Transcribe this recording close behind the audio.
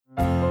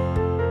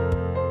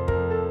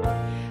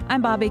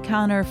I'm Bobby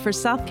Connor for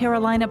South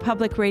Carolina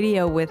Public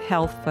Radio with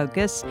Health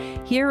Focus,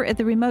 here at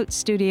the remote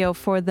studio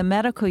for the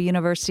Medical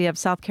University of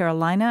South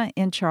Carolina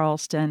in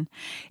Charleston.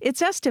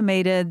 It's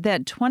estimated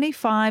that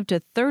 25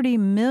 to 30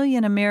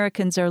 million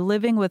Americans are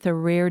living with a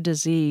rare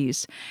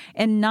disease,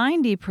 and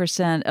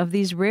 90% of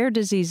these rare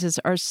diseases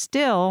are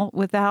still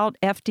without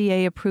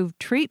FDA-approved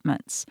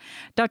treatments.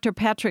 Dr.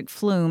 Patrick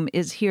Flume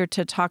is here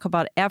to talk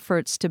about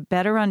efforts to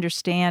better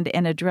understand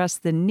and address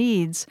the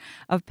needs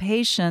of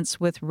patients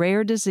with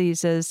rare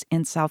diseases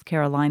in South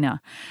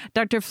Carolina.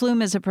 Dr.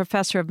 Flume is a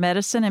professor of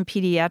medicine and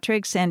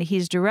pediatrics, and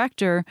he's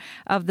director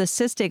of the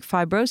Cystic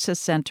Fibrosis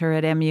Center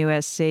at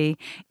MUSC,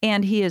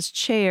 and he is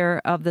chair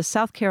of the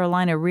South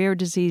Carolina Rare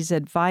Disease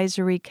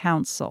Advisory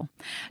Council.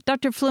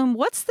 Dr. Flume,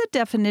 what's the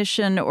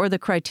definition or the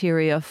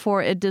criteria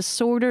for a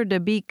disorder to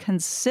be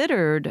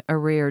considered a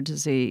rare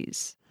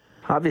disease?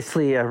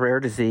 Obviously, a rare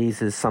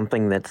disease is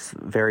something that's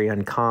very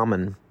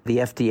uncommon. The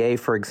FDA,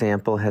 for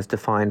example, has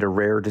defined a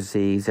rare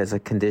disease as a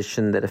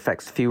condition that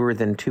affects fewer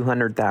than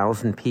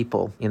 200,000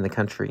 people in the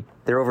country.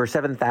 There are over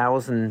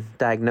 7,000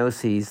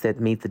 diagnoses that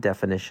meet the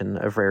definition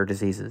of rare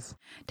diseases.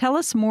 Tell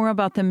us more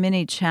about the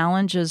many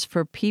challenges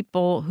for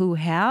people who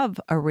have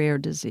a rare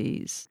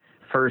disease.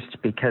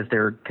 First, because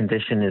their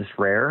condition is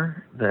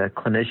rare, the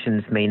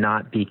clinicians may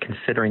not be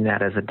considering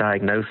that as a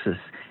diagnosis.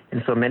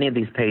 And so many of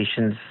these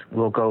patients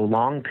will go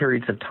long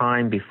periods of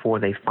time before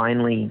they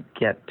finally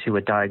get to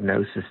a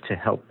diagnosis to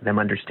help them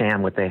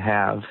understand what they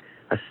have.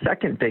 A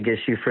second big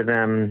issue for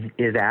them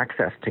is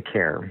access to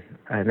care,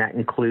 and that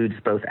includes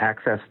both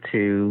access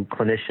to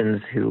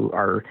clinicians who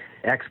are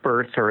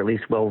experts or at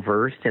least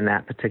well-versed in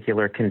that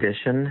particular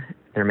condition.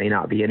 There may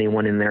not be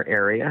anyone in their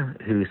area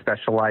who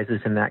specializes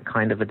in that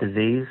kind of a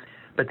disease.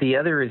 But the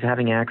other is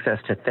having access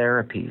to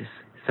therapies.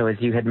 So as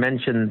you had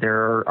mentioned,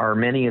 there are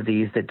many of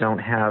these that don't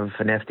have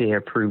an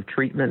FDA-approved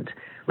treatment,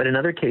 but in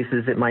other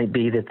cases it might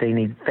be that they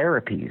need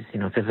therapies,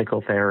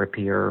 physical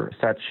therapy or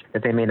such,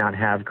 that they may not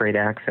have great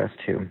access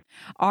to.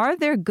 Are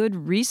there good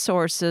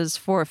resources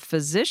for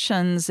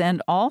physicians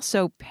and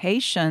also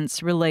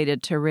patients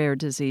related to rare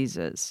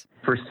diseases?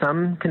 For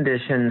some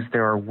conditions,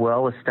 there are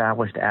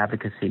well-established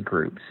advocacy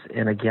groups.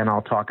 And again,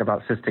 I'll talk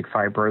about cystic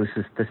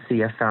fibrosis. The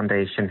CF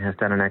Foundation has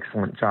done an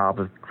excellent job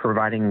of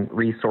providing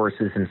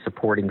resources and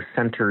supporting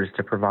centers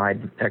to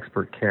provide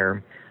expert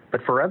care.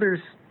 But for others,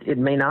 it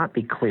may not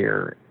be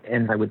clear.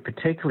 And I would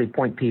particularly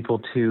point people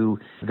to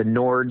the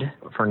NORD,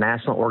 for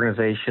National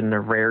Organization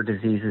of Rare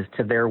Diseases,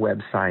 to their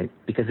website,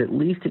 because at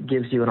least it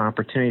gives you an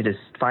opportunity to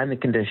find the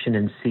condition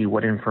and see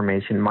what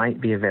information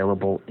might be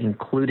available,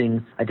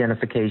 including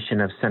identification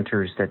of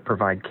centers that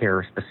provide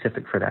care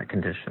specific for that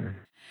condition.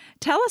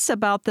 Tell us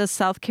about the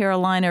South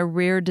Carolina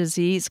Rare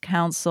Disease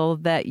Council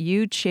that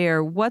you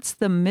chair. What's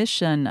the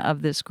mission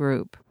of this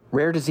group?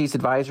 Rare Disease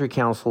Advisory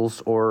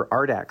Councils, or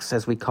RDACs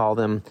as we call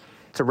them,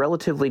 it's a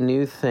relatively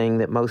new thing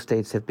that most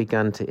states have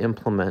begun to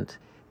implement.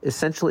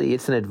 Essentially,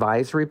 it's an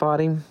advisory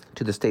body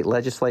to the state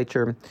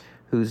legislature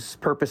whose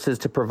purpose is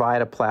to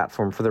provide a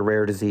platform for the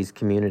rare disease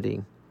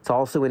community. It's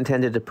also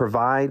intended to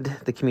provide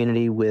the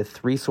community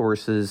with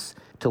resources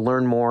to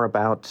learn more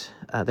about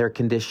their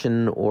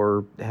condition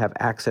or have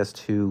access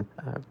to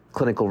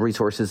clinical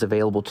resources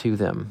available to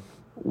them.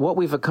 What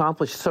we've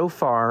accomplished so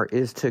far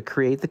is to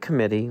create the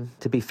committee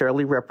to be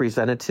fairly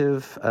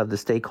representative of the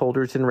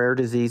stakeholders in rare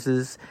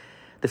diseases.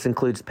 This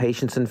includes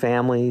patients and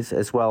families,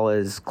 as well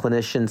as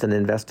clinicians and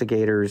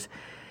investigators,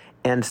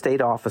 and state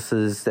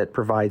offices that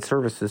provide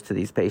services to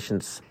these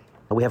patients.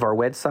 We have our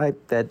website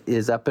that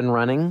is up and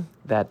running.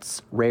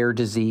 That's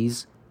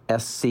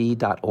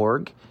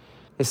rarediseasesc.org.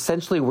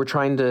 Essentially, we're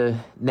trying to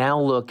now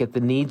look at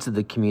the needs of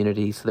the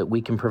community so that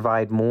we can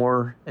provide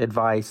more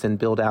advice and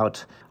build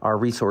out our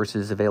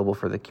resources available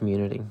for the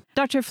community.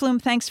 Dr. Flume,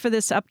 thanks for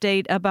this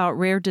update about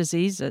rare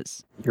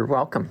diseases. You're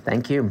welcome.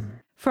 Thank you.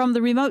 From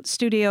the remote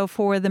studio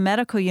for the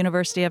Medical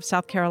University of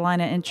South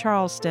Carolina in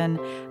Charleston,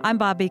 I'm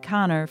Bobby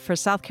Connor for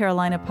South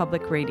Carolina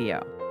Public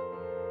Radio.